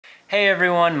Hey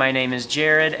everyone, my name is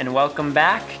Jared, and welcome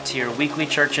back to your weekly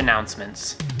church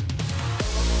announcements.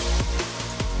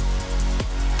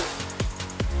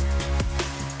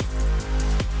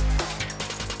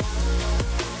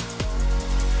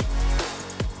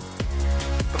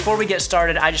 Before we get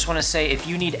started, I just want to say if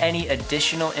you need any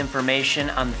additional information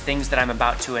on the things that I'm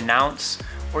about to announce,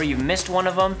 or you've missed one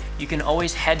of them, you can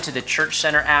always head to the Church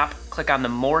Center app, click on the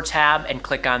More tab, and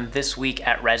click on This Week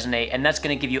at Resonate, and that's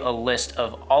going to give you a list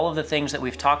of all of the things that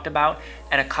we've talked about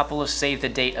and a couple of save the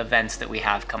date events that we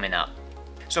have coming up.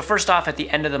 So first off, at the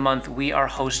end of the month, we are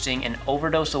hosting an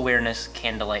overdose awareness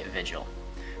candlelight vigil.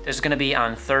 This is going to be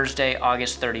on Thursday,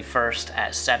 August 31st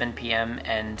at 7 p.m.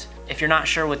 And if you're not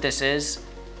sure what this is,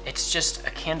 it's just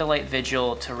a candlelight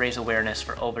vigil to raise awareness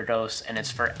for overdose, and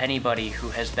it's for anybody who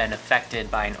has been affected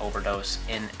by an overdose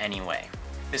in any way.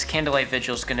 This candlelight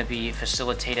vigil is going to be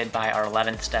facilitated by our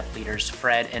 11th step leaders,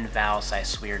 Fred and Val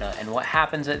Siswirda, and what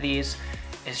happens at these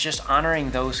is just honoring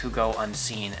those who go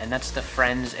unseen, and that's the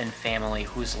friends and family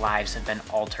whose lives have been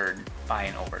altered by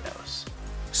an overdose.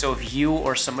 So if you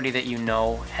or somebody that you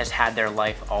know has had their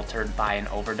life altered by an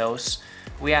overdose,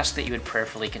 we ask that you would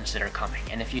prayerfully consider coming.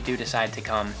 And if you do decide to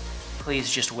come,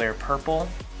 please just wear purple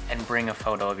and bring a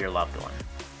photo of your loved one.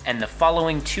 And the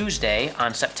following Tuesday,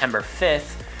 on September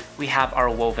 5th, we have our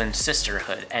Woven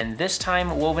Sisterhood. And this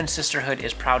time, Woven Sisterhood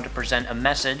is proud to present a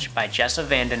message by Jessa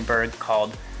Vandenberg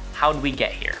called How'd We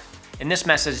Get Here? In this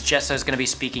message, Jessa is going to be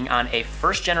speaking on a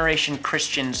first-generation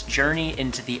Christian's journey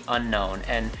into the unknown.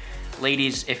 And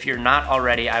ladies, if you're not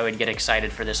already, I would get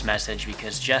excited for this message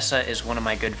because Jessa is one of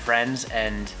my good friends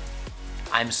and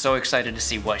I'm so excited to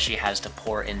see what she has to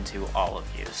pour into all of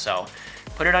you. So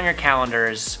put it on your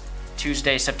calendars,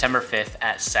 Tuesday, September 5th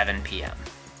at 7 p.m.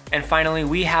 And finally,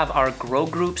 we have our Grow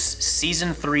Groups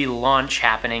Season 3 launch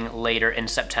happening later in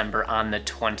September on the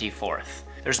 24th.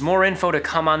 There's more info to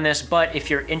come on this, but if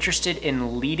you're interested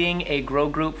in leading a Grow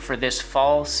Group for this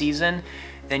fall season,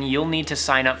 then you'll need to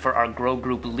sign up for our Grow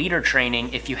Group Leader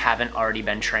Training if you haven't already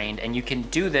been trained. And you can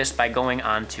do this by going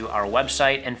onto our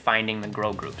website and finding the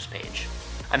Grow Groups page.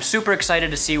 I'm super excited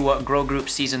to see what Grow Group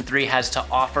Season 3 has to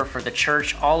offer for the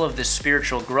church, all of the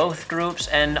spiritual growth groups,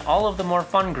 and all of the more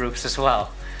fun groups as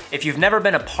well. If you've never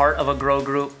been a part of a Grow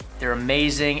Group, they're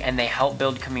amazing and they help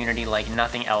build community like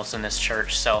nothing else in this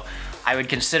church. So I would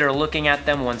consider looking at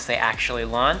them once they actually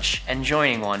launch and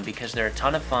joining one because they're a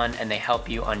ton of fun and they help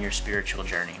you on your spiritual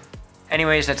journey.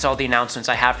 Anyways, that's all the announcements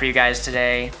I have for you guys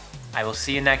today. I will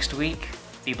see you next week.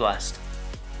 Be blessed.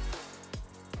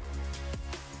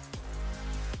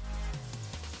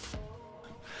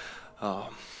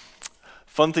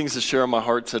 Fun things to share on my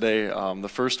heart today. The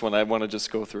first one, I want to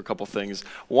just go through a couple things.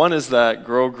 One is that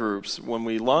Grow Groups, when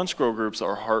we launch Grow Groups,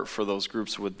 our heart for those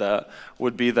groups would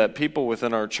be that people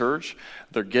within our church,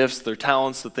 their gifts, their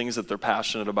talents, the things that they're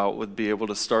passionate about would be able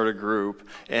to start a group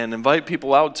and invite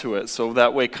people out to it. So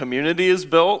that way community is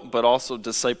built, but also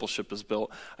discipleship is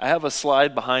built. I have a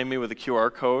slide behind me with a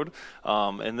QR code,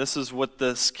 and this is what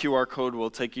this QR code will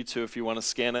take you to if you want to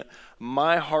scan it.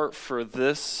 My heart for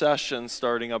this session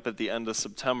starting up at the end of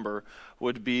September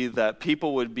would be that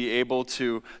people would be able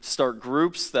to start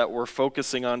groups that were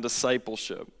focusing on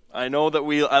discipleship. I know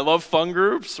that I love fun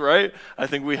groups, right? I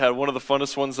think we had one of the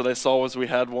funnest ones that I saw was we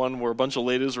had one where a bunch of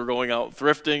ladies were going out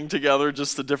thrifting together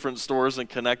just to different stores and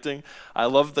connecting. I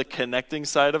love the connecting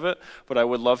side of it, but I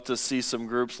would love to see some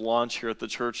groups launch here at the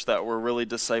church that were really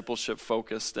discipleship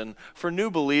focused and for new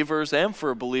believers and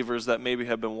for believers that maybe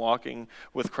have been walking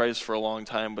with Christ for a long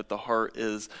time, but the heart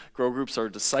is Grow Groups are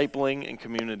discipling and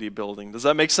community building. Does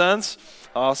that make sense?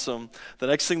 Awesome. The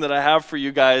next thing that I have for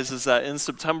you guys is that in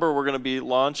September we're going to be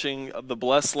launching the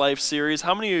Blessed Life series.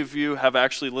 How many of you have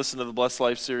actually listened to the Blessed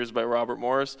Life series by Robert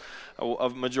Morris? A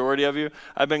majority of you.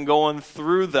 I've been going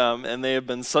through them and they have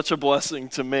been such a blessing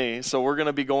to me. So we're going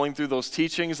to be going through those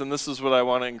teachings, and this is what I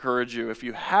want to encourage you. If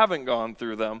you haven't gone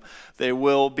through them, they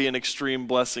will be an extreme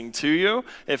blessing to you.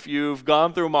 If you've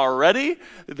gone through them already,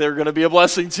 they're going to be a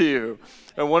blessing to you.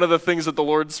 And one of the things that the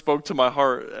Lord spoke to my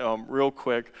heart real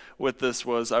quick with this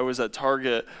was I was at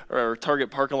Target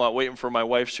parking lot waiting for my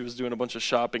wife. She was doing a bunch of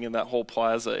shopping in that whole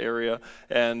plaza area.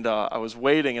 And I was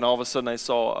waiting, and all of a sudden I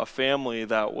saw a family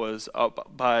that was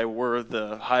up by where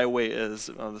the highway is,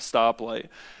 the stoplight.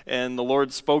 And the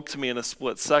Lord spoke to me in a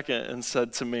split second and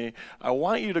said to me, I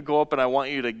want you to go up and I want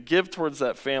you to give towards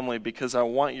that family because I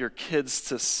want your kids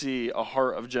to see a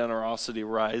heart of generosity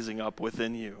rising up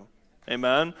within you.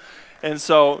 Amen? And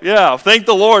so, yeah, thank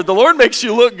the Lord. The Lord makes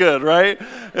you look good, right?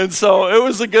 And so it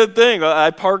was a good thing. I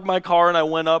parked my car and I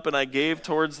went up and I gave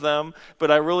towards them.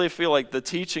 But I really feel like the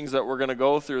teachings that we're going to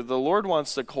go through, the Lord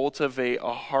wants to cultivate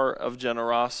a heart of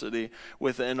generosity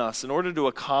within us. In order to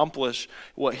accomplish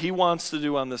what he wants to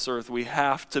do on this earth, we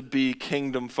have to be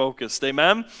kingdom focused.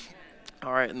 Amen?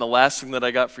 All right, and the last thing that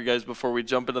I got for you guys before we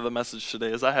jump into the message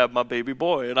today is I have my baby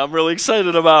boy, and I'm really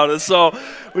excited about it. So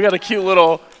we got a cute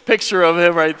little picture of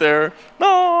him right there.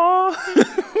 No,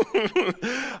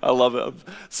 I love it.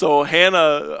 So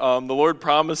Hannah, the Lord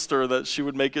promised her that she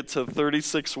would make it to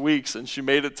 36 weeks, and she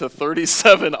made it to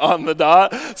 37 on the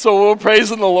dot. So we're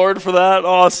praising the Lord for that.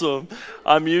 Awesome.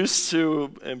 I'm used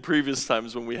to, in previous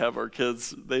times when we have our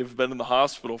kids, they've been in the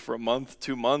hospital for a month,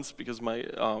 2 months, because my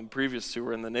previous two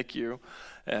were in the NICU.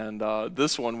 And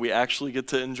this one, we actually get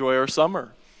to enjoy our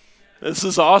summer. This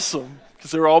is awesome,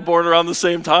 because they were all born around the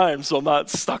same time, so I'm not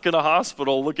stuck in a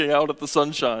hospital looking out at the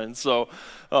sunshine. So,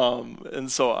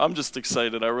 so I'm just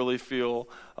excited. I really feel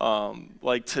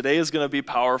like today is going to be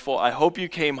powerful. I hope you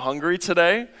came hungry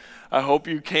today. I hope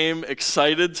you came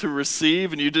excited to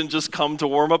receive, and you didn't just come to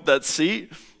warm up that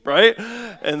seat, right?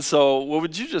 And so,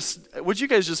 would you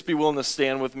guys just be willing to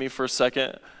stand with me for a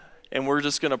second? And we're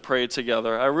just going to pray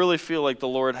together. I really feel like the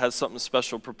Lord has something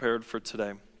special prepared for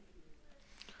today.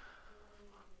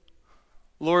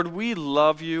 Lord, we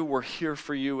love you. We're here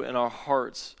for you in our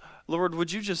hearts. Lord,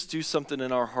 would you just do something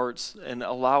in our hearts and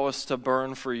allow us to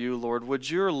burn for you, Lord? Would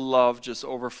your love just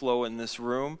overflow in this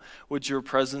room? Would your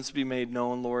presence be made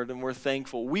known, Lord? And we're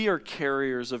thankful. We are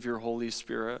carriers of your Holy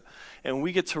Spirit, and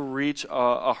we get to reach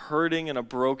a hurting and a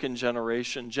broken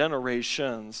generations.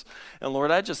 And Lord,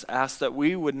 I just ask that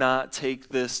we would not take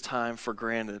this time for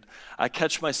granted. I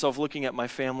catch myself looking at my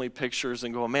family pictures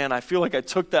and go, man, I feel like I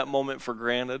took that moment for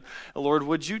granted. And Lord,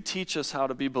 would you teach us how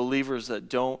to be believers that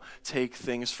don't take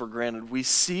things for granted? We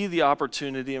see the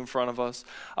opportunity in front of us.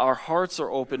 Our hearts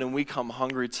are open, and we come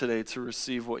hungry today to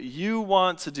receive what you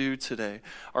want to do today.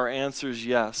 Our answer is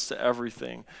yes to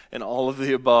everything and all of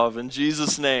the above. In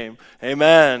Jesus' name,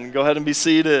 amen. Go ahead and be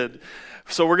seated.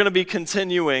 So we're going to be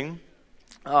continuing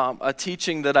a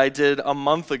teaching that I did a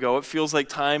month ago. It feels like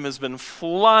time has been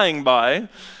flying by.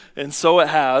 And so it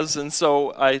has. And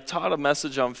so I taught a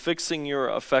message on fixing your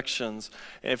affections.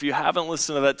 And if you haven't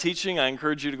listened to that teaching, I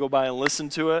encourage you to go by and listen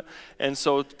to it. And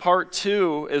so part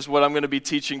 2 is what I'm going to be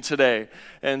teaching today.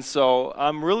 And so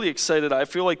I'm really excited. I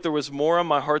feel like there was more on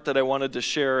my heart that I wanted to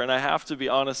share. And I have to be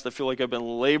honest, I feel like I've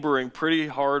been laboring pretty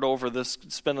hard over this,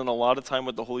 spending a lot of time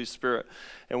with the Holy Spirit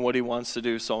and what he wants to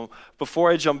do. So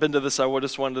before I jump into this, I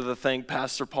just wanted to thank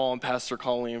Pastor Paul and Pastor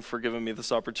Colleen for giving me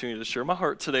this opportunity to share my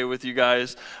heart today with you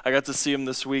guys. I got to see them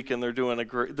this week, and they're doing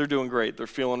great. They're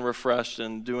feeling refreshed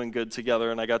and doing good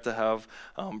together, and I got to have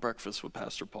breakfast with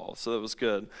Pastor Paul, so that was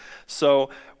good.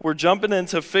 So we're jumping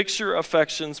into Fix Your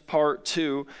Affections Part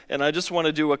 2, and I just want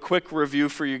to do a quick review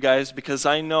for you guys, because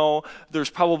I know there's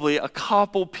probably a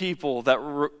couple people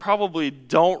that probably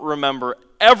don't remember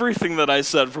everything that I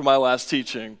said from my last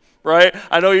teaching. Right?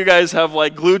 I know you guys have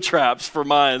like glue traps for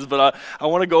minds, but I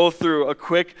want to go through a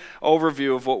quick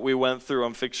overview of what we went through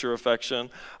on Fix Your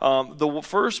Affection. The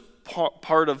first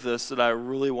part of this that I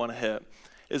really want to hit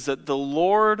is that the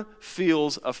Lord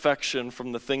feels affection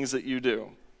from the things that you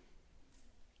do.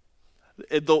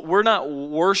 We're not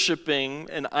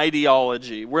worshiping an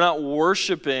ideology. We're not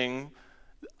worshiping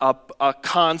a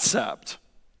concept,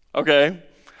 okay?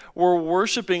 We're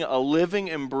worshiping a living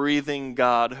and breathing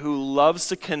God who loves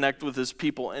to connect with his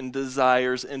people and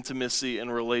desires intimacy and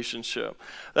relationship.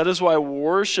 That is why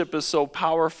worship is so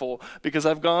powerful, because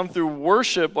I've gone through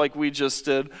worship like we just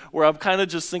did, where I'm kind of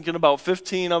just thinking about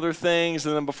 15 other things,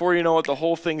 and then before you know it, the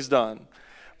whole thing's done.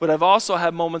 But I've also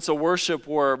had moments of worship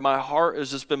where my heart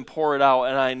has just been poured out,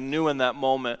 and I knew in that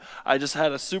moment, I just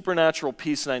had a supernatural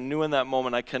peace, and I knew in that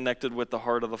moment I connected with the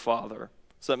heart of the Father.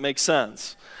 Does that make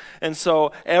sense? And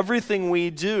so everything we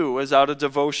do is out of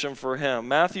devotion for him.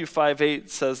 Matthew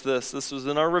 5:8 says this. This was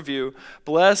in our review.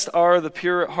 Blessed are the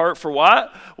pure at heart, for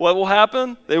what? What will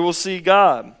happen? They will see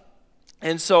God.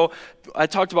 And so I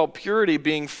talked about purity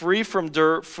being free from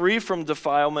dirt, free from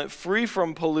defilement, free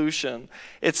from pollution.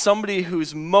 It's somebody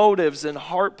whose motives and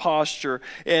heart posture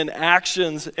and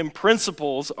actions and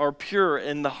principles are pure.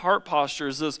 And the heart posture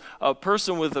is this: a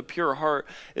person with a pure heart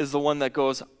is the one that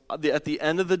goes, at the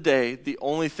end of the day, the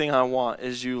only thing I want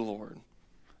is you, Lord.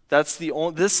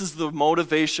 This is the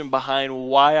motivation behind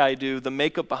why I do, the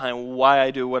makeup behind why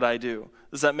I do what I do.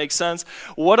 Does that make sense?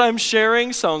 What I'm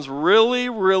sharing sounds really,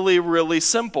 really, really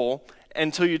simple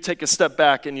until you take a step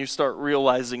back and you start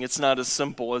realizing it's not as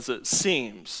simple as it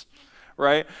seems,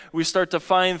 right? We start to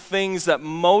find things that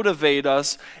motivate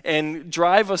us and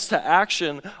drive us to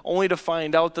action, only to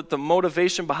find out that the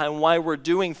motivation behind why we're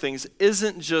doing things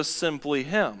isn't just simply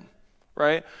Him,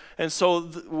 right? And so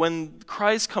when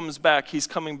Christ comes back, He's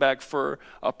coming back for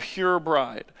a pure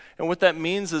bride. And what that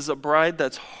means is a bride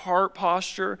that's heart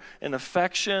posture and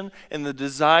affection and the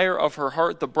desire of her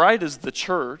heart. The bride is the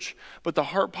church, but the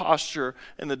heart posture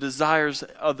and the desires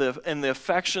of and the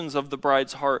affections of the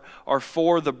bride's heart are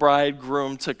for the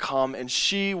bridegroom to come, and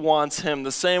she wants him.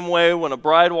 The same way when a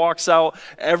bride walks out,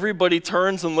 everybody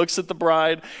turns and looks at the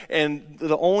bride, and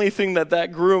the only thing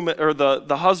that groom or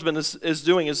the husband is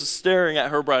doing is staring at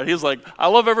her bride. He's like, I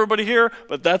love everybody here,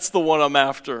 but that's the one I'm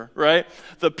after, right?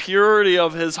 The purity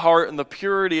of his heart and the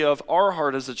purity of our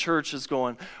heart as a church is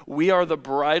going, we are the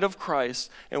bride of Christ,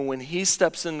 and when He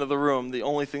steps into the room, the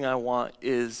only thing I want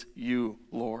is you,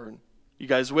 Lord. You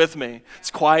guys with me? It's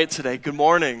quiet today. Good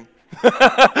morning.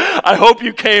 I hope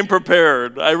you came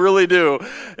prepared. I really do.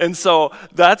 And so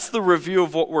that's the review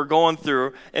of what we're going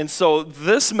through. And so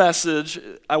this message,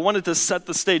 I wanted to set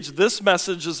the stage. This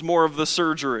message is more of the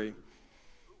surgery.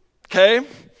 Okay?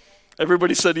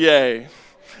 Everybody said yay.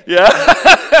 Yeah?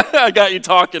 I got you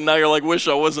talking. Now you're like, wish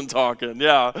I wasn't talking.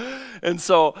 Yeah. And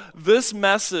so this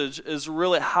message is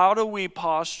really, how do we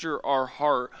posture our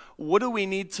heart? What do we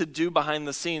need to do behind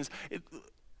the scenes?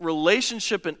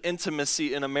 Relationship and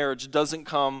intimacy in a marriage doesn't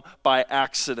come by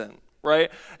accident,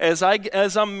 right? As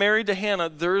I'm married to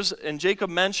Hannah, and Jacob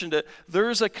mentioned it,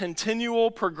 there's a continual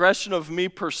progression of me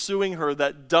pursuing her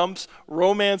that dumps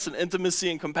romance and intimacy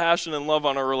and compassion and love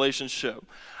on our relationship.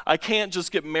 I can't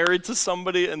just get married to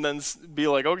somebody and then be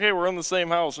like, okay, we're in the same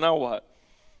house, now what?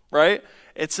 Right?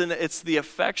 It's the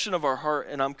affection of our heart,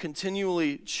 and I'm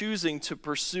continually choosing to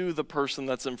pursue the person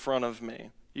that's in front of me.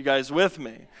 You guys with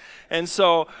me? And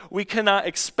so we cannot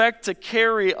expect to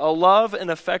carry a love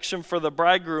and affection for the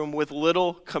bridegroom with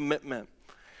little commitment.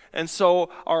 And so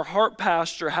our heart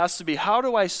posture has to be, how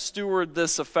do I steward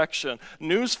this affection?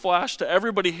 Newsflash to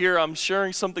everybody here, I'm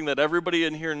sharing something that everybody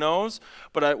in here knows,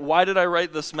 but why did I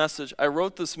write this message? I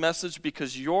wrote this message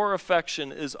because your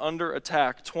affection is under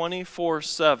attack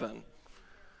 24/7.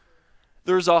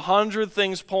 There's 100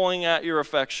 things pulling at your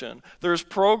affection. There's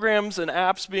programs and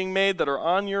apps being made that are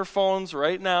on your phones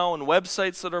right now and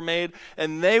websites that are made,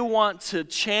 and they want to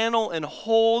channel and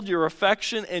hold your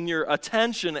affection and your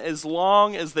attention as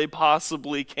long as they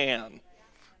possibly can.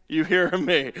 You hear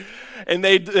me? And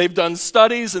they've done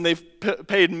studies, and they've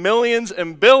paid millions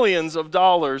and billions of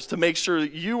dollars to make sure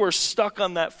that you are stuck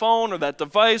on that phone or that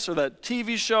device or that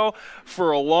TV show for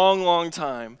a long, long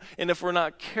time. And if we're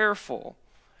not careful,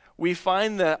 we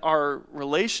find that our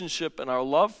relationship and our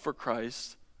love for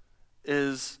Christ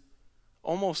is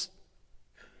almost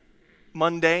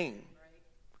mundane.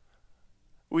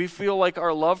 We feel like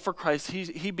our love for Christ,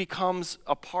 he becomes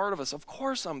a part of us. Of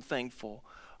course I'm thankful.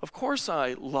 Of course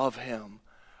I love Him.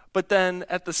 But then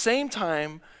at the same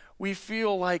time, we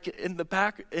feel like in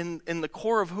the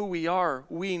core of who we are,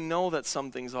 we know that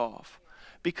something's off.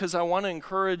 Because I want to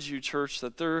encourage you, church,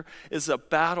 that there is a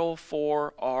battle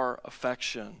for our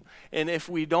affection. And if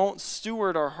we don't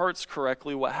steward our hearts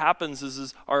correctly, what happens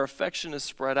is our affection is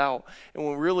spread out. And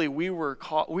when really we were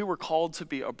called to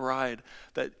be a bride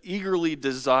that eagerly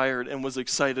desired and was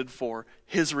excited for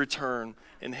His return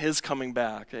and His coming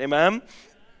back. Amen?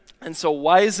 And so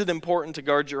why is it important to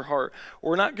guard your heart?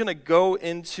 We're not going to go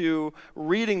into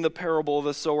reading the parable of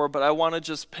the sower, but I want to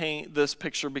just paint this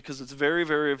picture because it's very,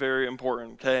 very, very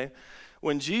important, okay?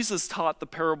 When Jesus taught the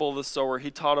parable of the sower, He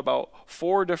taught about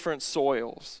 4 different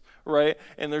soils, right?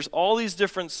 And there's all these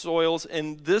different soils.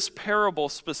 In this parable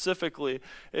specifically,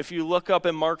 if you look up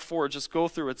in Mark 4, just go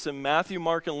through. It's in Matthew,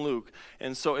 Mark, and Luke.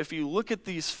 And so if you look at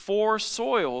these 4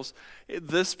 soils,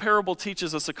 this parable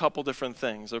teaches us a couple different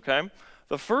things, okay?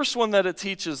 The first one that it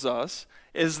teaches us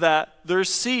is that there's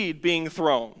seed being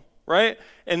thrown, right?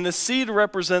 And the seed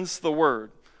represents the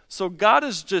word. So God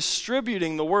is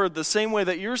distributing the word the same way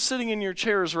that you're sitting in your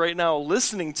chairs right now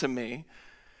listening to me.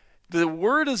 The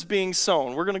word is being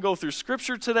sown. We're going to go through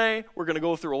scripture today. We're going to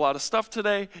go through a lot of stuff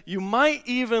today. You might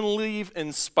even leave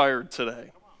inspired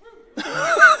today.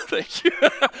 Thank you.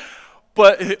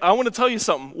 But I want to tell you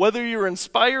something. Whether you're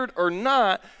inspired or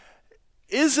not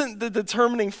isn't the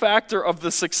determining factor of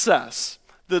the success.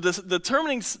 The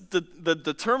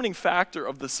determining factor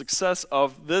of the success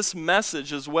of this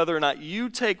message is whether or not you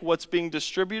take what's being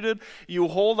distributed, you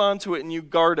hold on to it, and you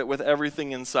guard it with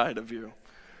everything inside of you.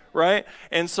 right?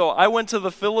 And so I went to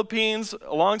the Philippines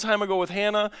a long time ago with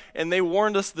Hannah, and they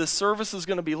warned us this service is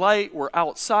going to be light. We're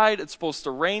outside. It's supposed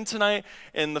to rain tonight.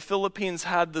 And the Philippines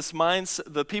had this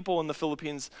mindset, the people in the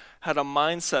Philippines had a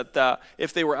mindset that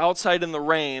if they were outside in the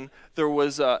rain, there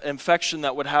was an infection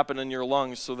that would happen in your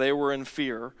lungs. So they were in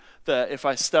fear that if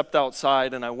I stepped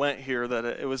outside and I went here, that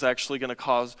it was actually going to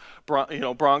cause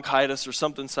bronchitis or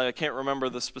something. So I can't remember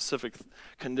the specific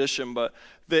condition, but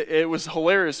it was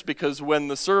hilarious because when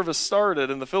the service started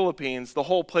in the Philippines, the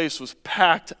whole place was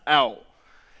packed out,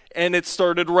 and it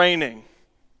started raining.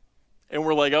 And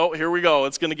we're like, oh, here we go.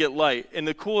 It's going to get light. And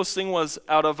the coolest thing was,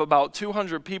 out of about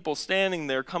 200 people standing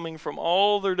there coming from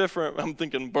all their different, I'm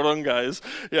thinking barangays,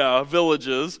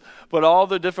 villages, but all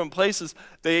the different places,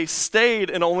 they stayed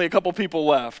and only a couple people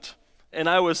left. And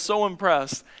I was so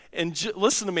impressed. And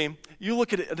listen to me, you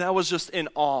look at it, and I was just in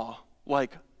awe.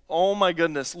 Like, oh my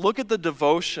goodness, look at the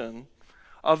devotion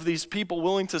of these people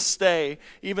willing to stay,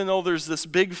 even though there's this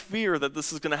big fear that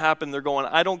this is going to happen. They're going,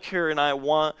 I don't care, and I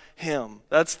want him.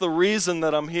 That's the reason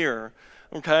that I'm here,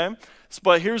 okay?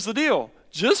 But here's the deal.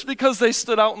 Just because they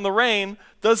stood out in the rain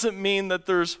doesn't mean that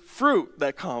there's fruit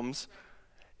that comes.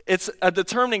 It's a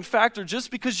determining factor.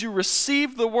 Just because you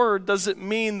receive the word doesn't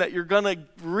mean that you're going to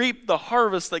reap the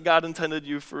harvest that God intended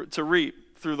you to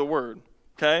reap through the word,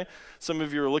 okay? Some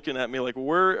of you are looking at me like,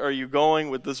 where are you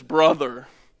going with this brother?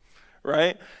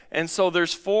 Right? And so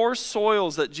there's 4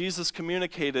 soils that Jesus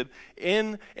communicated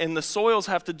in, and the soils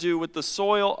have to do with the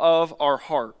soil of our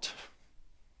heart.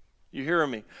 You hearing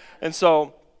me? And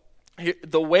so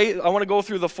the way, I want to go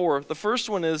through the 4. The first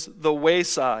one is the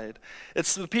wayside.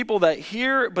 It's the people that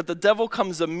hear, but the devil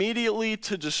comes immediately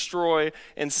to destroy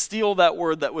and steal that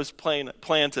word that was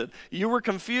planted. You were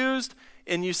confused,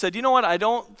 and you said, you know what, I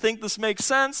don't think this makes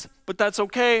sense, but that's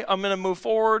okay. I'm going to move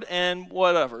forward and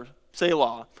whatever.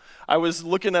 Selah. I was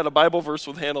looking at a Bible verse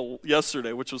with Hannah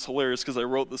yesterday, which was hilarious because I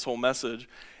wrote this whole message.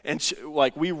 And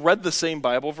we read the same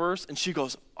Bible verse, and she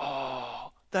goes,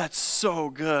 oh, that's so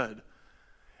good.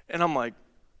 And I'm like,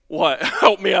 what?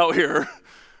 Help me out here.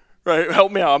 Right?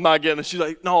 Help me out. I'm not getting it. She's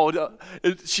like, no.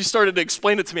 She started to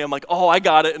explain it to me. I'm like, oh, I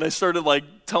got it. And I started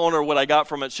telling her what I got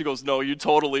from it. She goes, no, you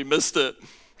totally missed it.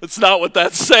 It's not what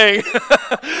that's saying.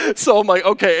 So I'm like,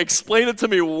 okay, explain it to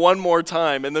me one more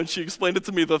time. And then she explained it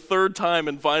to me the 3rd time,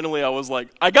 and finally I was like,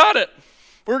 I got it.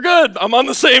 We're good. I'm on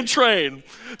the same train.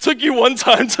 Took you 1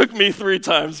 time, took me 3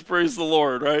 times. Praise the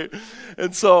Lord, right?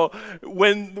 And so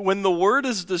when the word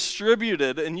is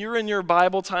distributed and you're in your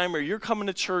Bible time, or you're coming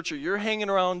to church, or you're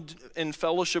hanging around in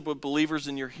fellowship with believers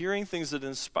and you're hearing things that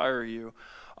inspire you,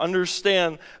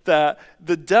 understand that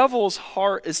the devil's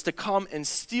heart is to come and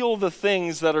steal the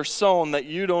things that are sown that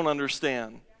you don't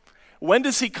understand. When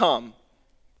does he come?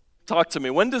 Talk to me.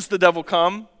 When does the devil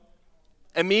come?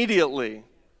 Immediately.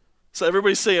 So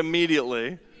everybody say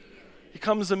immediately. He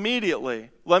comes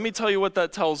immediately. Let me tell you what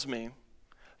that tells me.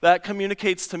 That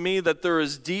communicates to me that there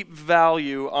is deep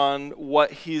value on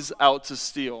what he's out to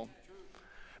steal.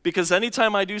 Because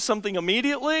anytime I do something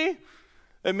immediately,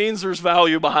 it means there's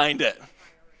value behind it.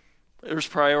 There's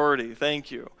priority. Thank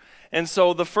you. And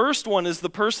so the first one is the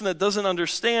person that doesn't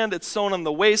understand. It's sown on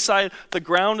the wayside. The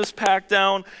ground is packed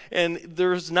down, and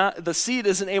the seed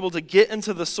isn't able to get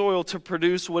into the soil to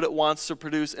produce what it wants to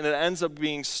produce, and it ends up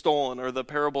being stolen. Or the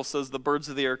parable says the birds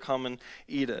of the air come and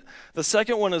eat it. The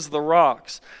second one is the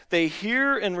rocks. They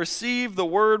hear and receive the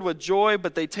word with joy,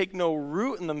 but they take no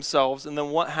root in themselves. And then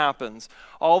what happens?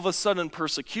 All of a sudden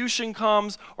persecution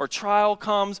comes or trial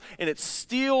comes, and it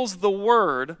steals the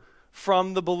word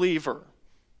from the believer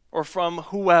or from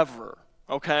whoever,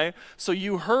 okay? So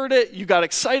you heard it, you got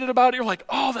excited about it, you're like,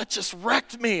 oh, that just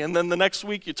wrecked me. And then the next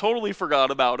week you totally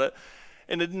forgot about it.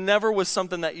 And it never was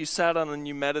something that you sat on and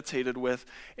you meditated with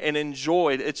and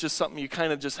enjoyed. It's just something you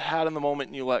kind of just had in the moment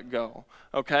and you let go,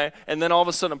 okay? And then all of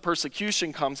a sudden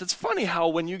persecution comes. It's funny how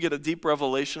when you get a deep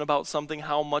revelation about something,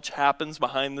 how much happens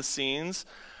behind the scenes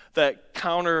that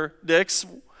contradicts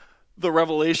the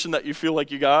revelation that you feel like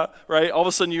you got, right? All of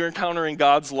a sudden you're encountering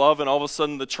God's love, and all of a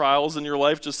sudden the trials in your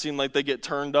life just seem like they get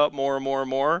turned up more and more and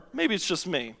more. Maybe it's just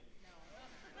me.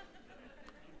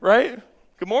 Right?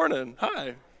 Good morning.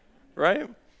 Hi. Right?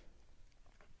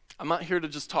 I'm not here to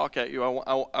just talk at you.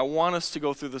 I want us to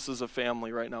go through this as a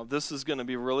family right now. This is going to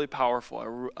be really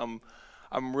powerful.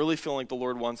 I'm really feeling like the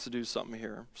Lord wants to do something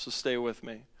here, so stay with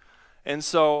me. And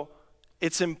so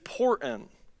it's important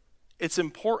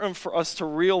for us to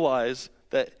realize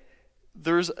that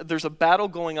there's a battle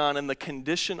going on, and the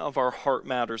condition of our heart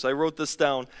matters. I wrote this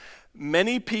down.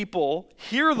 Many people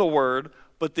hear the word,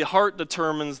 but the heart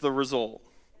determines the result.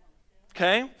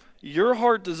 Okay? Your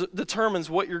heart determines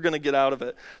what you're going to get out of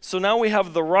it. So now we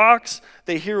have the rocks.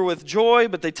 They hear with joy,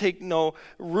 but they take no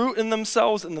root in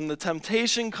themselves. And then the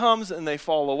temptation comes and they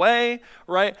fall away,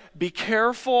 right? Be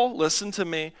careful. Listen to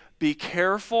me. Be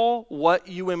careful what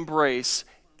you embrace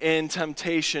in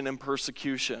temptation and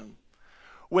persecution.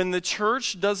 When the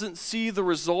church doesn't see the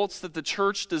results that the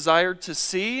church desired to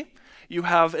see, you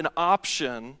have an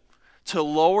option to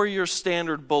lower your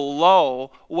standard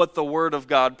below what the Word of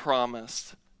God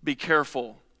promised. Be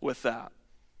careful with that.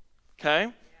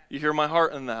 Okay? You hear my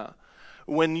heart in that.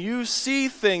 When you see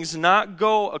things not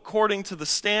go according to the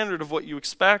standard of what you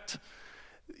expect,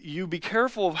 you be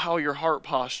careful of how your heart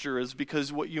posture is,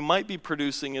 because what you might be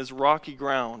producing is rocky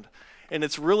ground. And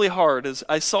it's really hard. As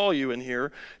I saw you in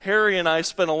here, Harry and I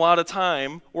spent a lot of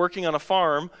time working on a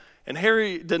farm. And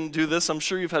Harry didn't do this. I'm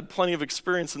sure you've had plenty of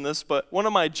experience in this, but one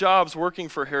of my jobs working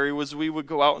for Harry was we would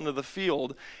go out into the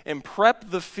field and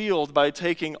prep the field by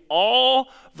taking all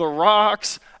the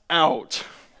rocks out.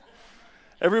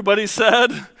 Everybody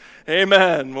said,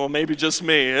 amen. Well, maybe just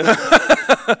me.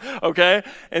 Okay?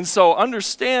 And so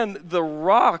understand, the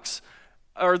rocks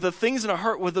are the things in our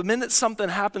heart where the minute something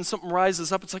happens, something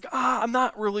rises up, it's like, I'm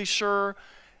not really sure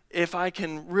if I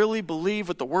can really believe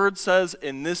what the Word says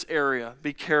in this area.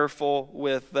 Be careful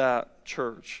with that,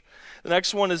 church. The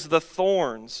next one is the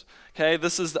thorns. Okay,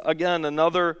 this is, again,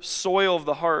 another soil of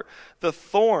the heart. The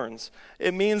thorns.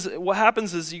 It means what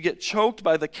happens is you get choked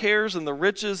by the cares and the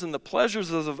riches and the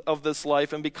pleasures of this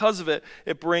life, and because of it,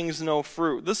 it brings no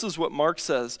fruit. This is what Mark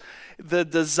says. The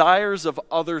desires of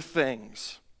other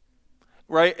things.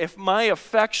 Right? If my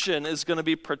affection is going to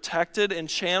be protected and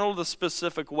channeled a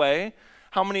specific way,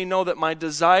 how many know that my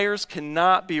desires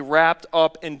cannot be wrapped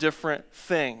up in different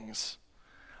things?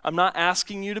 I'm not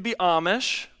asking you to be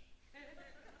Amish,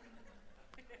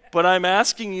 but I'm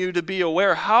asking you to be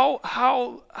aware.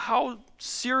 How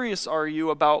serious are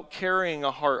you about carrying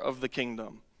a heart of the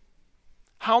kingdom?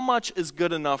 How much is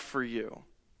good enough for you?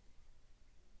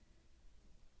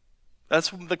 That's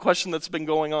the question that's been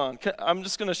going on. I'm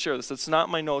just going to share this. It's not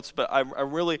my notes, but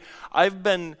I've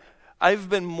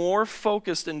been more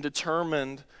focused and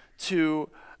determined to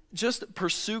just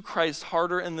pursue Christ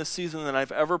harder in this season than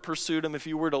I've ever pursued him. If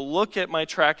you were to look at my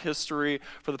track history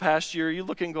for the past year, you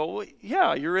look and go, well,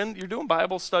 yeah, you're doing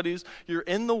Bible studies, you're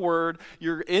in the Word,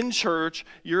 you're in church,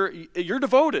 you're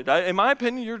devoted. In my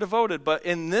opinion, you're devoted. But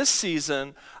in this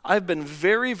season, I've been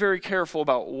very, very careful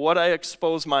about what I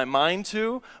expose my mind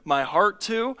to, my heart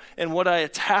to, and what I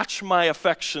attach my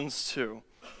affections to.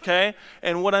 Okay?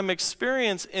 And what I'm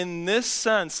experiencing in this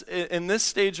sense, in this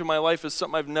stage of my life, is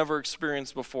something I've never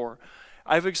experienced before.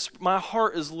 My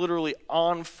heart is literally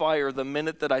on fire the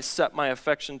minute that I set my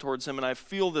affection towards him, and I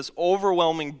feel this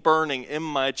overwhelming burning in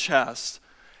my chest.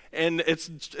 And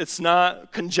it's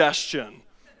not congestion.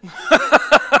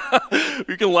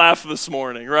 You can laugh this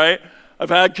morning, right? I've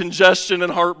had congestion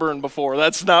and heartburn before.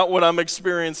 That's not what I'm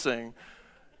experiencing,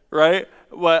 right?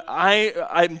 But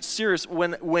I'm serious.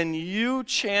 When you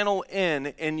channel in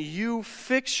and you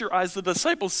fix your eyes, the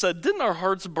disciples said, didn't our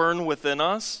hearts burn within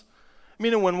us?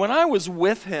 Meaning when I was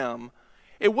with him,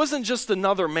 it wasn't just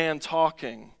another man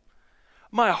talking.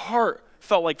 My heart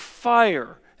felt like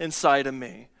fire inside of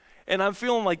me. And I'm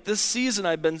feeling like this season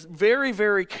I've been very,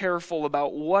 very careful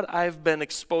about what I've been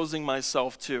exposing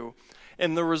myself to.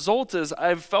 And the result is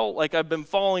I've felt like I've been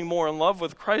falling more in love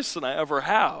with Christ than I ever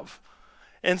have.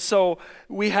 And so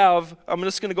we have, I'm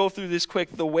just going to go through these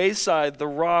quick, the wayside, the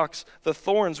rocks, the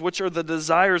thorns, which are the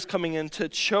desires coming in to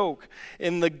choke.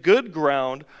 In the good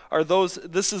ground are those,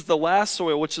 this is the last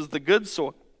soil, which is the good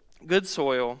soil.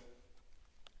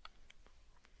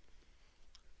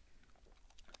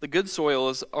 The good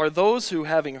soil are those who,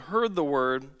 having heard the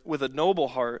word with a noble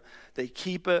heart, they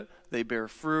keep it, they bear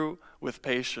fruit with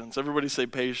patience. Everybody say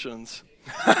patience.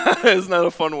 Isn't that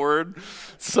a fun word?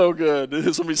 So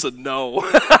good. Somebody said no.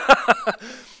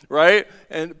 Right?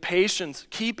 And patience,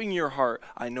 keeping your heart.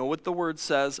 I know what the word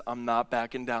says. I'm not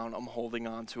backing down. I'm holding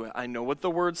on to it. I know what the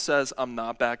word says. I'm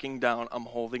not backing down. I'm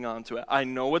holding on to it. I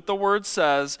know what the word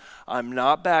says. I'm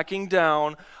not backing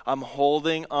down. I'm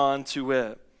holding on to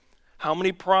it. How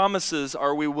many promises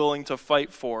are we willing to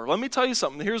fight for? Let me tell you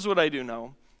something. Here's what I do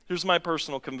know. Here's my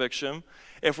personal conviction.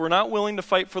 If we're not willing to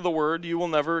fight for the word, you will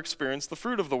never experience the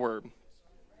fruit of the word.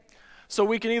 So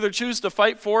we can either choose to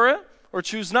fight for it or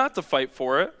choose not to fight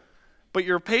for it, but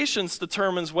your patience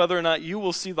determines whether or not you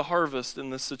will see the harvest in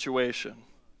this situation.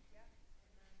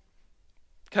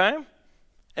 Okay?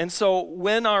 And so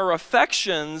when our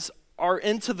affections are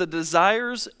into the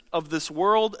desires of this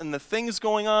world and the things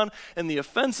going on and the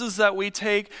offenses that we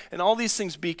take and all these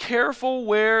things, be careful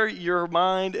where your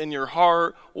mind and your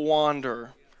heart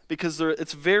wander. because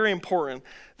it's very important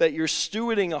that you're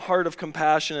stewarding a heart of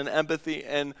compassion and empathy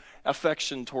and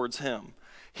affection towards him.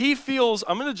 He feels,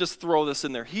 I'm going to just throw this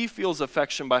in there, he feels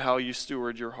affection by how you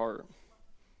steward your heart.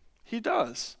 He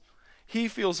does. He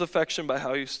feels affection by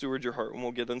how you steward your heart, and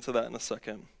we'll get into that in a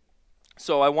second.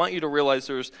 So I want you to realize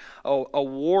there's a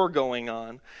war going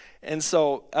on. And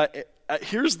so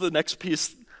here's the next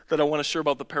piece that I want to share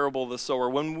about the parable of the sower.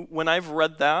 When I've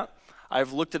read that,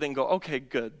 I've looked at it and go, okay,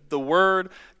 good. The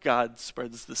word, God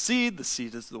spreads the seed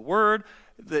is the word.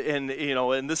 And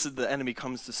this is the enemy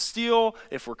comes to steal.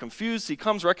 If we're confused, he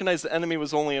comes, recognize the enemy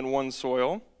was only in one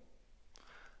soil.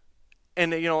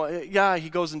 And, he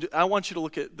goes and I want you to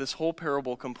look at this whole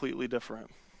parable completely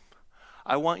different.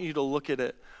 I want you to look at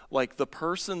it like the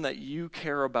person that you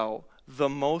care about the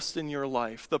most in your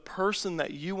life, the person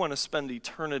that you want to spend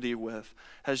eternity with,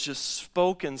 has just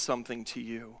spoken something to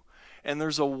you. And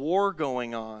there's a war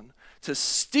going on to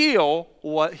steal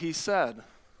what he said.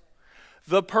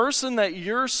 The person that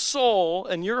your soul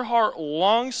and your heart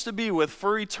longs to be with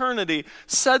for eternity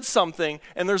said something,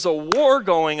 and there's a war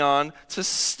going on to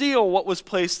steal what was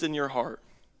placed in your heart.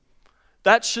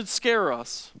 That should scare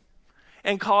us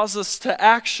and cause us to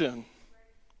action,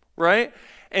 right?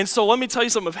 And so let me tell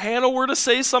you something. If Hannah were to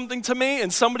say something to me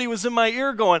and somebody was in my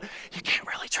ear going, you can't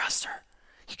really trust her.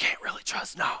 You can't really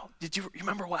trust. No. Did you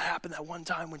remember what happened that one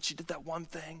time when she did that one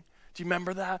thing? Do you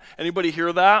remember that? Anybody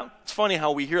hear that? It's funny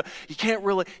how we hear, you can't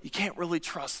really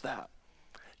trust that.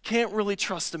 Can't really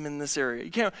trust him in this area.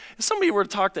 You can't. If somebody were to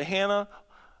talk to Hannah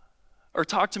or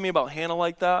talk to me about Hannah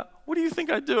like that, what do you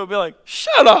think I'd do? I'd be like,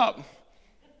 shut up.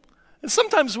 And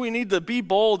sometimes we need to be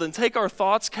bold and take our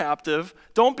thoughts captive.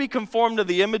 Don't be conformed to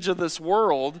the image of this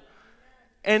world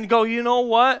and go, you know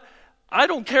what? I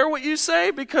don't care what you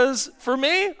say, because for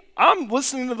me, I'm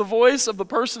listening to the voice of the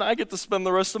person I get to spend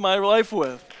the rest of my life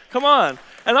with. Come on.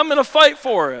 And I'm going to fight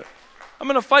for it. I'm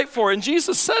going to fight for it. And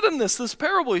Jesus said in this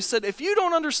parable, he said, if you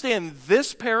don't understand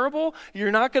this parable,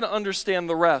 you're not going to understand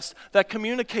the rest. That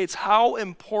communicates how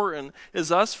important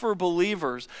is us for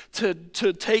believers to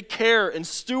take care and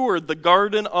steward the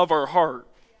garden of our heart.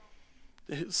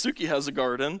 Suki has a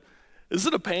garden. Is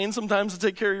it a pain sometimes to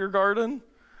take care of your garden?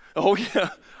 Oh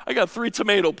yeah, I got 3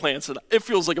 tomato plants and it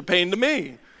feels like a pain to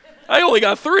me. I only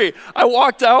got 3. I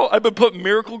walked out, I've been putting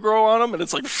Miracle Grow on them, and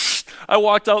it's like, I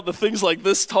walked out, the thing's like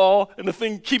this tall, and the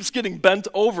thing keeps getting bent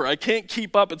over. I can't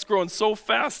keep up. It's growing so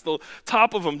fast, the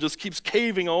top of them just keeps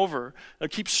caving over. I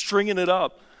keep stringing it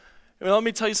up. And let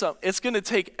me tell you something. It's going to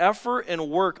take effort and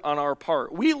work on our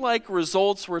part. We like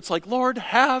results where it's like, Lord,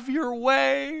 have your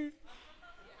way.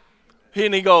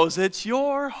 And he goes, it's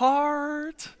your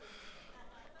heart.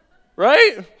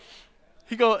 Right?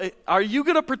 He goes, are you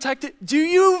going to protect it? Do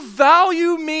you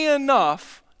value me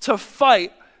enough to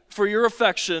fight for your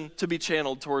affection to be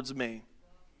channeled towards me?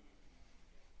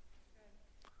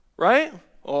 Right?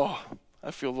 Oh,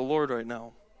 I feel the Lord right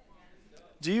now.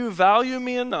 Do you value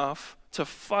me enough to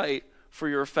fight for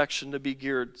your affection to be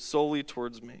geared solely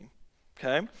towards me?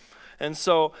 Okay? And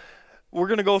so we're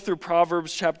going to go through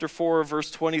Proverbs chapter 4, verse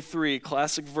 23,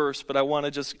 classic verse, but I want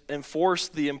to just enforce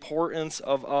the importance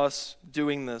of us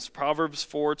doing this. Proverbs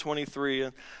 4:23,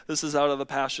 and this is out of the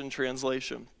Passion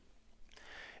Translation.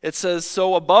 It says,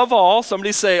 so above all,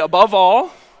 somebody say above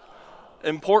all,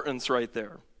 importance right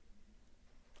there.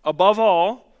 Above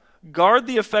all, guard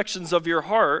the affections of your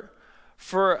heart,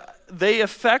 for they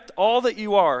affect all that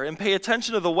you are, and pay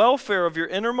attention to the welfare of your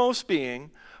innermost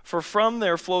being, for from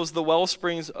there flows the well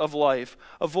springs of life.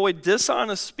 Avoid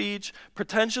dishonest speech,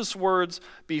 pretentious words.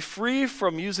 Be free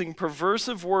from using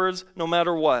perversive words no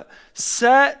matter what.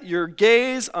 Set your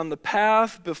gaze on the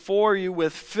path before you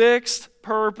with fixed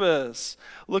purpose,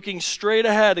 looking straight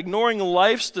ahead, ignoring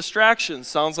life's distractions.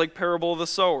 Sounds like parable of the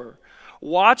sower.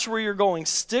 Watch where you're going.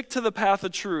 Stick to the path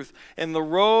of truth, and the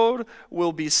road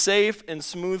will be safe and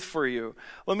smooth for you.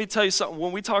 Let me tell you something.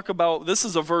 When we talk about, this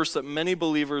is a verse that many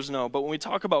believers know, but when we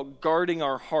talk about guarding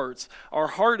our hearts, our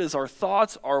heart is our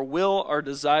thoughts, our will, our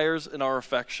desires, and our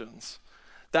affections.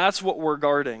 That's what we're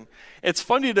guarding. It's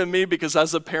funny to me because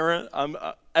as a parent,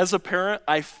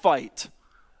 I fight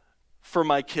for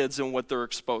my kids and what they're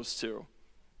exposed to.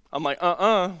 I'm like,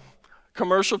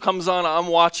 commercial comes on, I'm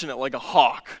watching it like a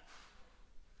hawk,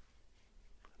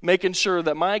 making sure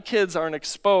that my kids aren't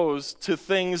exposed to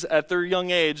things at their young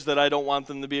age that I don't want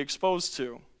them to be exposed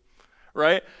to,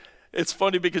 right? It's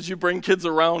funny because you bring kids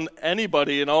around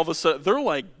anybody and all of a sudden they're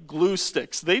like glue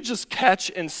sticks. They just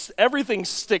catch and everything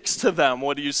sticks to them.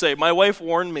 What do you say? My wife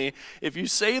warned me, if you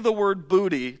say the word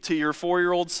booty to your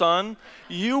 4-year-old son,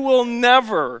 you will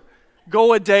never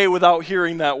go a day without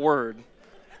hearing that word.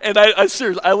 And I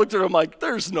seriously, I looked at her, I'm like,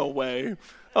 there's no way.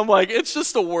 I'm like, it's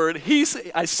just a word.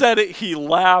 I said it, he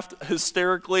laughed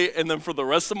hysterically, and then for the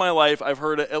rest of my life, I've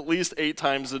heard it at least 8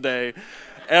 times a day,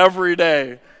 every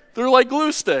day. They're like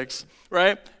glue sticks,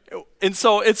 right? And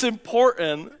so it's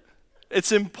important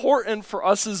for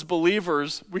us as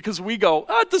believers because we go,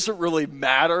 it doesn't really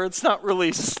matter. It's not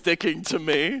really sticking to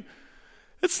me.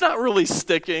 It's not really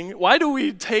sticking. Why do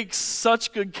we take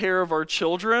such good care of our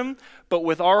children, but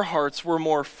with our hearts we're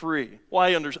more free? Well,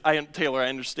 Taylor, I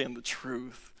understand the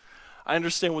truth. I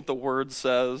understand what the word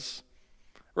says,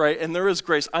 right? And there is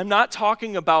grace. I'm not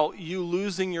talking about you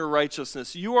losing your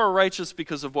righteousness. You are righteous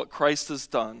because of what Christ has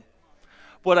done.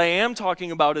 What I am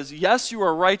talking about is, yes, you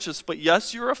are righteous, but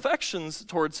yes, your affections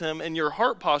towards him and your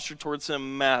heart posture towards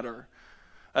him matter.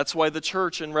 That's why the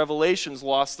church in Revelations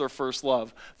lost their first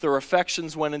love. Their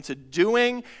affections went into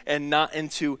doing and not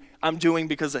into, I'm doing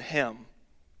because of him.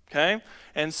 Okay?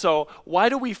 And so why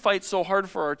do we fight so hard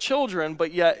for our children,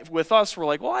 but yet with us we're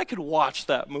like, well, I could watch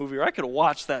that movie, or I could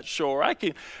watch that show, or I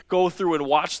could go through and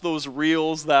watch those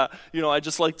reels that, I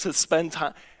just like to spend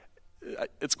time.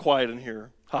 It's quiet in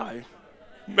here. Hi.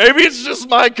 Maybe it's just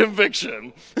my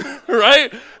conviction,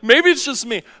 right? Maybe it's just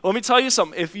me. Let me tell you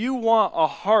something. If you want a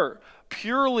heart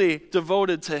purely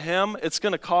devoted to him, it's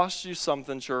going to cost you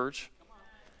something, church.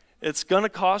 It's going to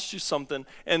cost you something.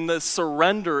 And the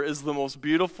surrender is the most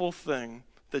beautiful thing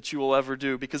that you will ever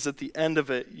do, because at the end of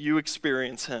it, you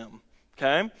experience him,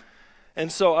 okay?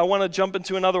 And so I want to jump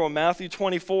into another one. Matthew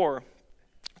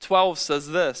 24:12 says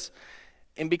this,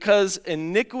 and because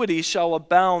iniquity shall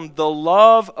abound, the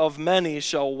love of many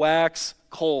shall wax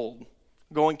cold.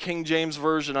 I'm going King James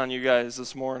Version on you guys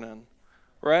this morning,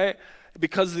 right?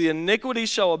 Because the iniquity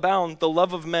shall abound, the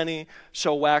love of many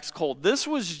shall wax cold. This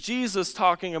was Jesus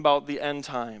talking about the end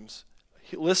times.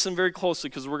 Listen very closely,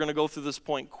 because we're going to go through this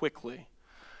point quickly.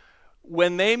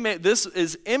 When they made, this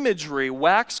is imagery,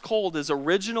 wax cold is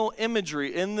original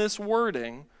imagery in this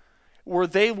wording, where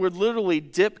they would literally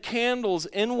dip candles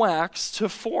in wax to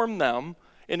form them,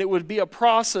 and it would be a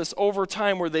process over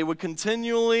time where they would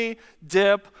continually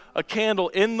dip a candle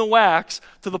in the wax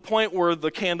to the point where the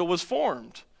candle was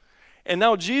formed. And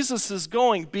now Jesus is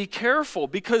going, be careful,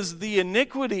 because the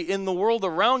iniquity in the world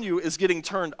around you is getting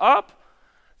turned up,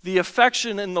 the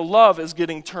affection and the love is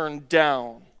getting turned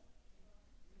down.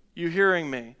 You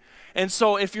hearing me? And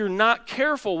so if you're not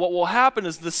careful, what will happen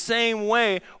is the same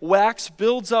way wax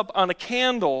builds up on a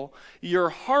candle, your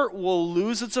heart will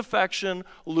lose its affection,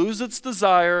 lose its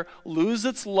desire, lose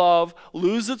its love,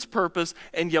 lose its purpose,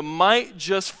 and you might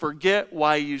just forget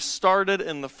why you started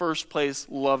in the first place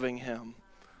loving him.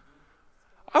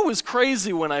 I was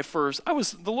crazy when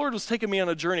the Lord was taking me on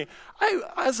a journey.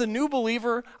 As a new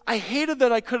believer, I hated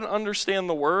that I couldn't understand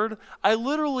the word. I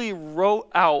literally wrote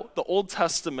out the Old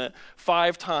Testament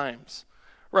 5 times,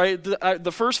 right?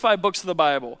 The first 5 books of the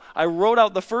Bible. I wrote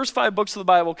out the first 5 books of the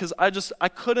Bible because I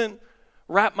couldn't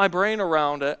wrap my brain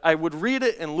around it. I would read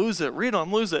it and lose it, read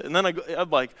them, lose it. And then I'd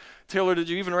like, Taylor, did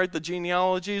you even write the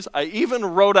genealogies? I even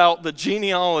wrote out the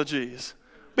genealogies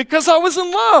because I was in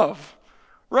love.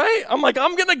 Right? I'm like,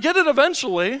 I'm going to get it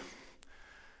eventually.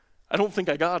 I don't think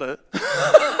I got it,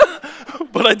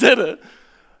 but I did it.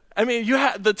 I mean, you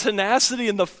have the tenacity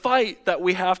and the fight that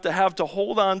we have to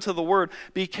hold on to the word.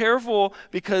 Be careful,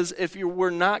 because if we're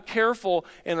not careful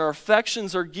and our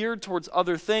affections are geared towards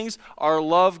other things, our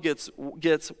love gets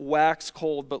wax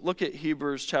cold. But look at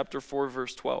Hebrews chapter 4,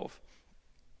 verse 12.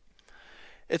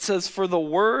 It says, for the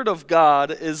word of God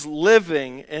is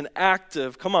living and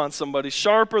active. Come on, somebody.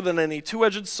 Sharper than any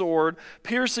two-edged sword,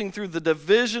 piercing through the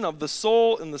division of the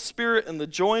soul and the spirit and the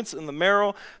joints and the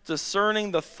marrow,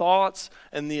 discerning the thoughts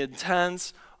and the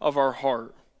intents of our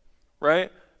heart. Right?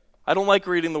 I don't like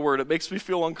reading the word. It makes me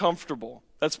feel uncomfortable.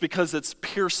 That's because it's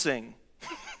piercing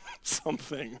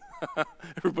something.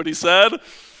 Everybody said?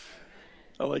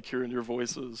 I like hearing your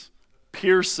voices.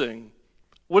 Piercing.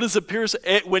 What does it pierce?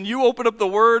 When you open up the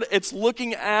word, it's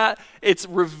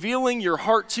revealing your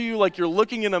heart to you like you're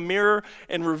looking in a mirror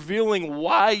and revealing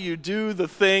why you do the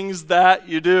things that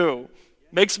you do.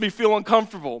 Makes me feel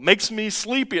uncomfortable. Makes me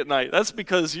sleepy at night. That's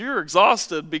because you're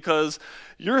exhausted, because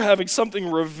you're having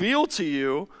something revealed to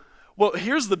you. Well,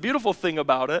 here's the beautiful thing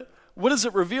about it. What is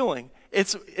it revealing?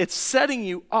 It's setting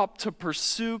you up to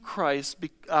pursue Christ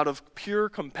out of pure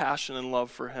compassion and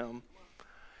love for him.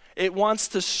 It wants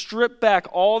to strip back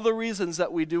all the reasons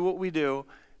that we do what we do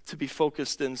to be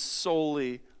focused in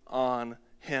solely on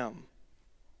him.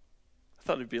 I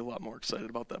thought I'd be a lot more excited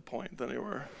about that point than you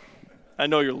were. I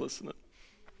know you're listening.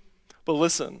 But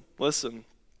listen.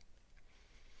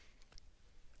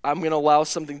 I'm going to allow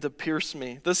something to pierce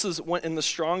me. This is in the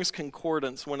Strong's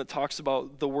Concordance, when it talks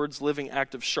about the words living,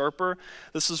 active, sharper,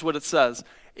 this is what it says.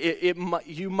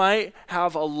 You might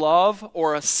have a love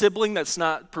or a sibling that's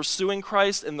not pursuing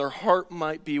Christ, and their heart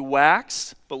might be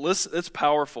waxed. But listen, it's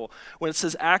powerful. When it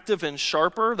says active and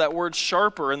sharper, that word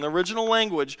sharper in the original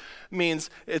language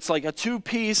means it's like a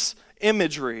two-piece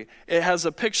imagery. It has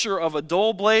a picture of a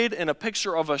dull blade and a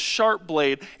picture of a sharp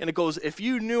blade, and it goes, if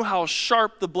you knew how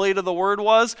sharp the blade of the word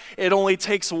was, it only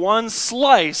takes one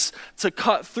slice to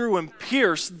cut through and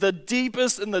pierce the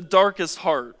deepest and the darkest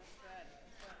heart.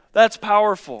 That's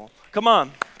powerful. Come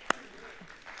on.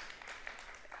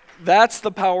 That's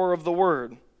the power of the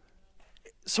word.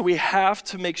 So we have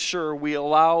to make sure we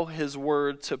allow his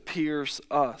word to pierce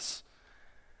us,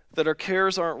 that our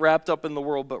cares aren't wrapped up in the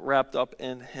world, but wrapped up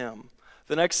in him.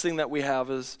 The next thing that we have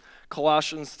is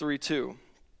Colossians 3:2.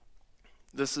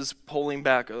 This is pulling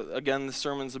back. Again, the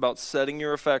sermon's about setting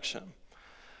your affection.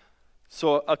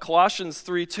 So Colossians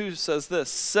 3:2 says this,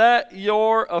 set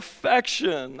your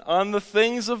affection on the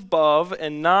things above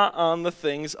and not on the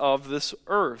things of this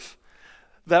earth.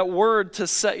 That word to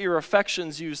set your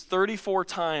affections used 34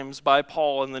 times by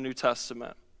Paul in the New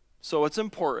Testament. So it's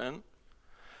important.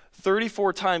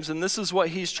 34 times, and this is what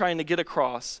he's trying to get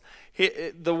across.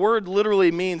 The word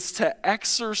literally means to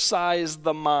exercise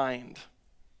the mind.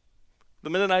 The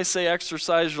minute I say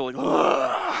exercise, you're like,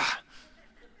 ugh,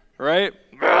 right?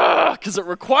 Because it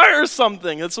requires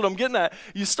something. That's what I'm getting at.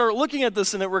 You start looking at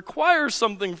this, and it requires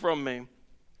something from me.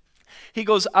 He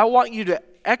goes, I want you to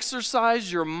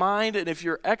exercise your mind, and if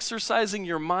you're exercising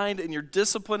your mind and you're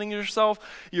disciplining yourself,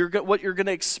 what you're going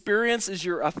to experience is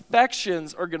your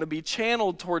affections are going to be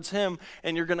channeled towards him,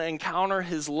 and you're going to encounter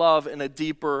his love in a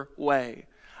deeper way.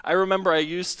 I remember I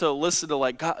used to listen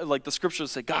to God, like the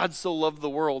scriptures say, God so loved the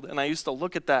world, and I used to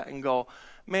look at that and go,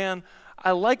 man,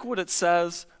 I like what it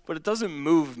says, but it doesn't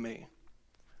move me.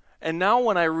 And now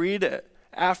when I read it,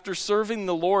 after serving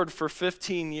the Lord for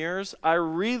 15 years, I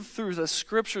read through the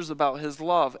scriptures about his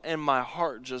love, and my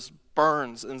heart just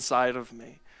burns inside of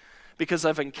me because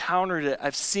I've encountered it.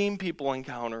 I've seen people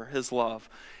encounter his love.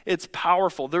 It's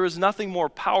powerful. There is nothing more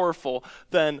powerful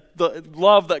than the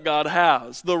love that God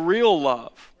has, the real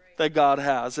love that God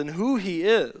has and who he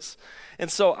is.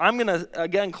 And so I'm going to,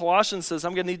 again, Colossians says,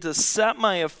 I'm going to need to set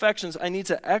my affections. I need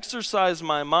to exercise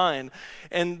my mind.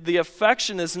 And the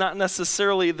affection is not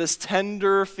necessarily this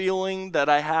tender feeling that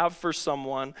I have for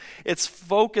someone. It's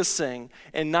focusing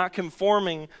and not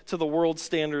conforming to the world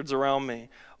standards around me.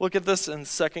 Look at this in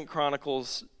 2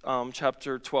 Chronicles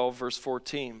chapter 12, verse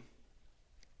 14.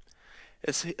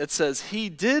 It says, he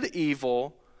did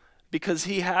evil because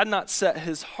he had not set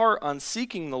his heart on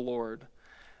seeking the Lord.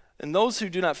 And those who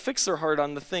do not fix their heart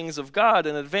on the things of God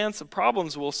in advance of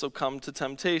problems will succumb to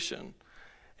temptation.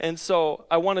 And so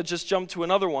I want to just jump to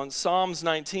another one. Psalms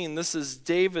 19, this is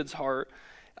David's heart.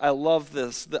 I love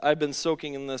this. I've been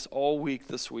soaking in this all week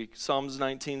this week. Psalms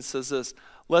 19 says this,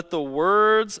 let the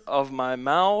words of my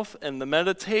mouth and the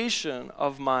meditation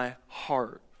of my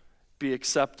heart be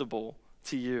acceptable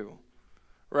to you.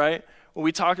 Right?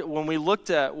 When we looked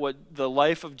at what the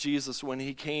life of Jesus when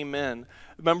he came in,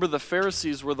 remember the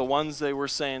Pharisees were the ones they were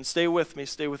saying, stay with me,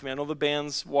 stay with me. I know the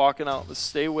band's walking out, but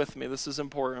stay with me. This is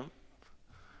important.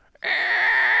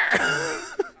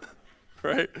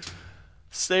 Right?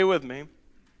 Stay with me.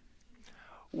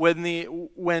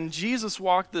 When Jesus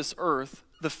walked this earth,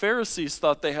 the Pharisees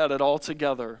thought they had it all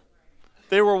together.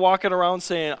 They were walking around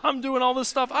saying, I'm doing all this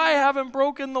stuff. I haven't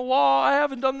broken the law. I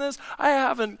haven't done this. I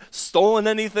haven't stolen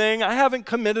anything. I haven't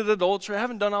committed adultery. I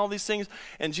haven't done all these things.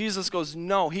 And Jesus goes,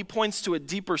 no. He points to a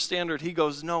deeper standard. He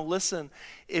goes, no, listen,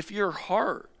 if your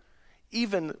heart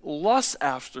even lusts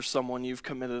after someone, you've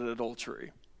committed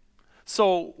adultery.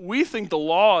 So we think the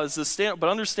law is the standard, but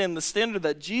understand the standard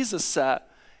that Jesus set,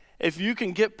 if you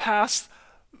can get past,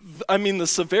 the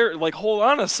severity, hold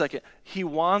on a second. He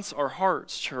wants our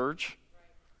hearts, church.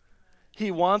 He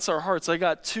wants our hearts. I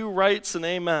got 2 rights and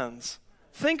amens.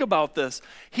 Think about this.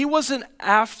 He wasn't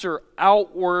after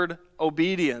outward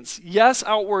obedience. Yes,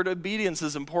 outward obedience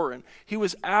is important. He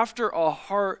was after a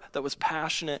heart that was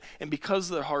passionate, and because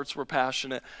their hearts were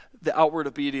passionate, the outward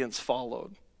obedience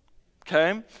followed.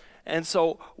 Okay? And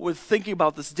so with thinking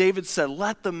about this, David said,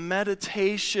 let the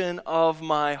meditation of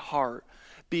my heart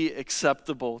be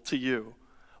acceptable to you.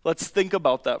 Let's think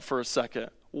about that for a second.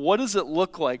 What does it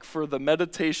look like for the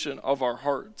meditation of our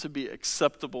heart to be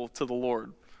acceptable to the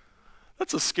Lord?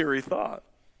 That's a scary thought.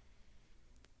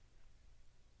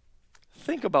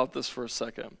 Think about this for a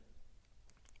second.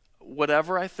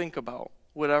 Whatever I think about,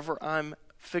 whatever I'm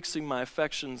fixing my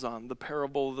affections on, the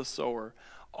parable of the sower,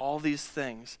 all these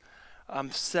things,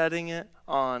 I'm setting it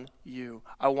on you.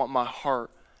 I want my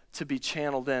heart to be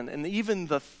channeled in. And even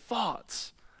the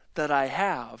thoughts that I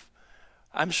have,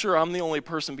 I'm sure I'm the only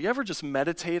person, but you ever just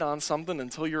meditate on something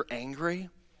until you're angry?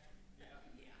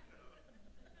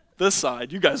 This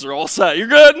side, you guys are all set. You're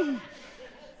good?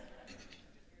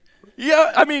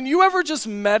 Yeah, I mean, you ever just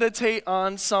meditate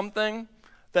on something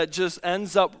that just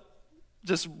ends up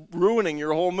just ruining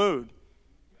your whole mood?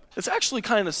 It's actually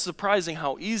kind of surprising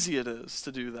how easy it is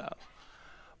to do that.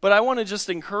 But I want to just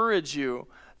encourage you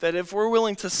that if we're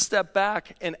willing to step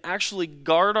back and actually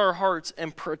guard our hearts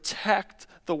and protect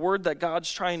the word that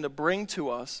God's trying to bring to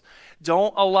us,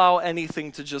 don't allow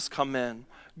anything to just come in.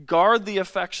 Guard the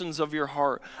affections of your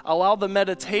heart. Allow the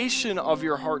meditation of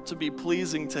your heart to be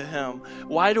pleasing to Him.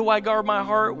 Why do I guard my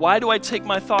heart? Why do I take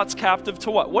my thoughts captive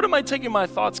to what? What am I taking my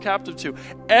thoughts captive to?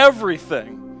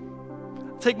 Everything.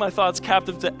 Take my thoughts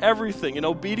captive to everything. In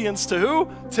obedience to who?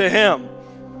 To Him.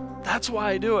 That's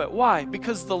why I do it. Why?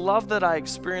 Because the love that I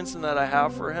experience and that I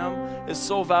have for Him is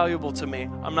so valuable to me.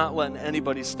 I'm not letting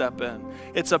anybody step in.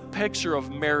 It's a picture of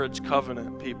marriage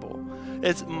covenant, people.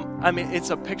 It's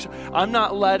a picture. I'm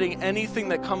not letting anything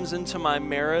that comes into my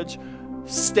marriage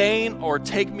stain or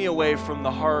take me away from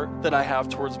the heart that I have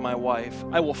towards my wife.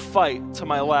 I will fight to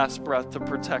my last breath to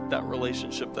protect that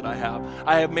relationship that I have.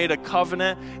 I have made a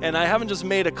covenant, and I haven't just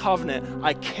made a covenant.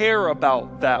 I care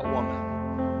about that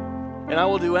woman, and I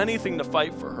will do anything to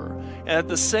fight for her. And at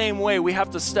the same way, we have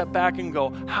to step back and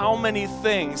go, how many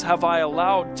things have I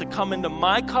allowed to come into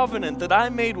my covenant that I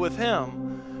made with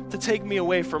Him to take me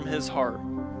away from His heart?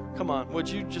 Come on, would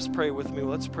you just pray with me?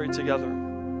 Let's pray together.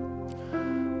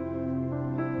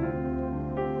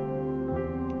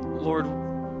 Lord,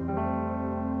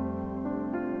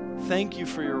 thank you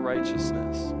for your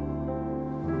righteousness.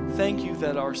 Thank you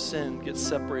that our sin gets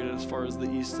separated as far as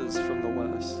the east is from the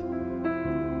west.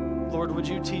 Lord, would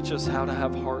you teach us how to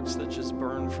have hearts that just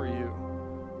burn for you,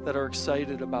 that are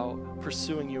excited about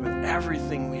pursuing you with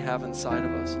everything we have inside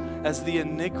of us. As the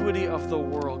iniquity of the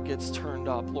world gets turned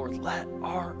up, Lord, let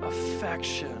our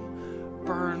affection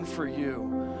burn for you.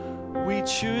 We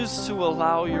choose to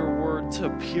allow your word to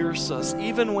pierce us,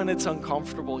 even when it's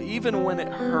uncomfortable, even when it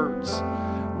hurts.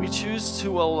 We choose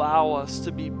to allow us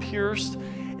to be pierced,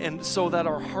 and so that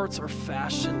our hearts are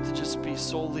fashioned to just be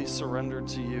solely surrendered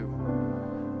to you.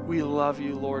 We love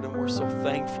you, Lord, and we're so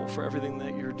thankful for everything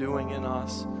that you're doing in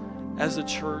us as a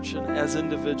church and as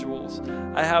individuals.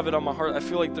 I have it on my heart. I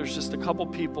feel like there's just a couple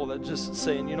people that just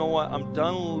saying, you know what, I'm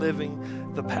done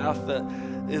living the path that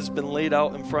has been laid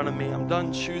out in front of me. I'm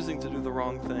done choosing to do the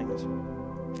wrong things.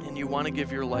 And you want to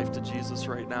give your life to Jesus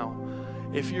right now.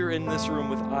 If you're in this room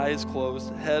with eyes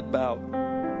closed, head bowed,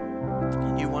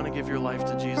 and you want to give your life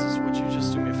to Jesus, would you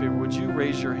just do me a favor? Would you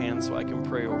raise your hand so I can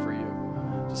pray over you?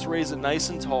 Just raise it nice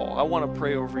and tall. I want to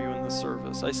pray over you in this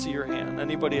service. I see your hand.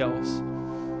 Anybody else?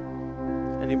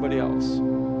 Anybody else?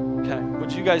 Okay.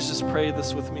 Would you guys just pray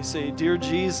this with me? Say, Dear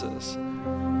Jesus,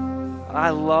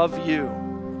 I love you.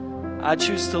 I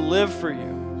choose to live for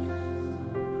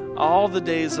you all the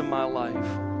days of my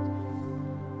life.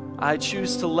 I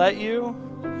choose to let you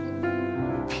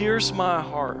pierce my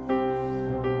heart,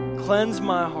 cleanse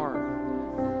my heart,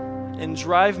 and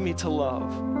drive me to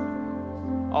love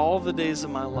all the days of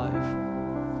my life.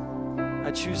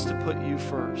 I choose to put you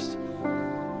first.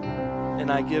 And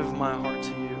I give my heart to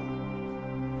you.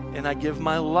 And I give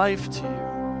my life to you.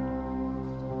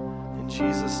 In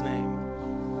Jesus' name,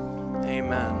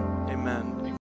 amen. Amen.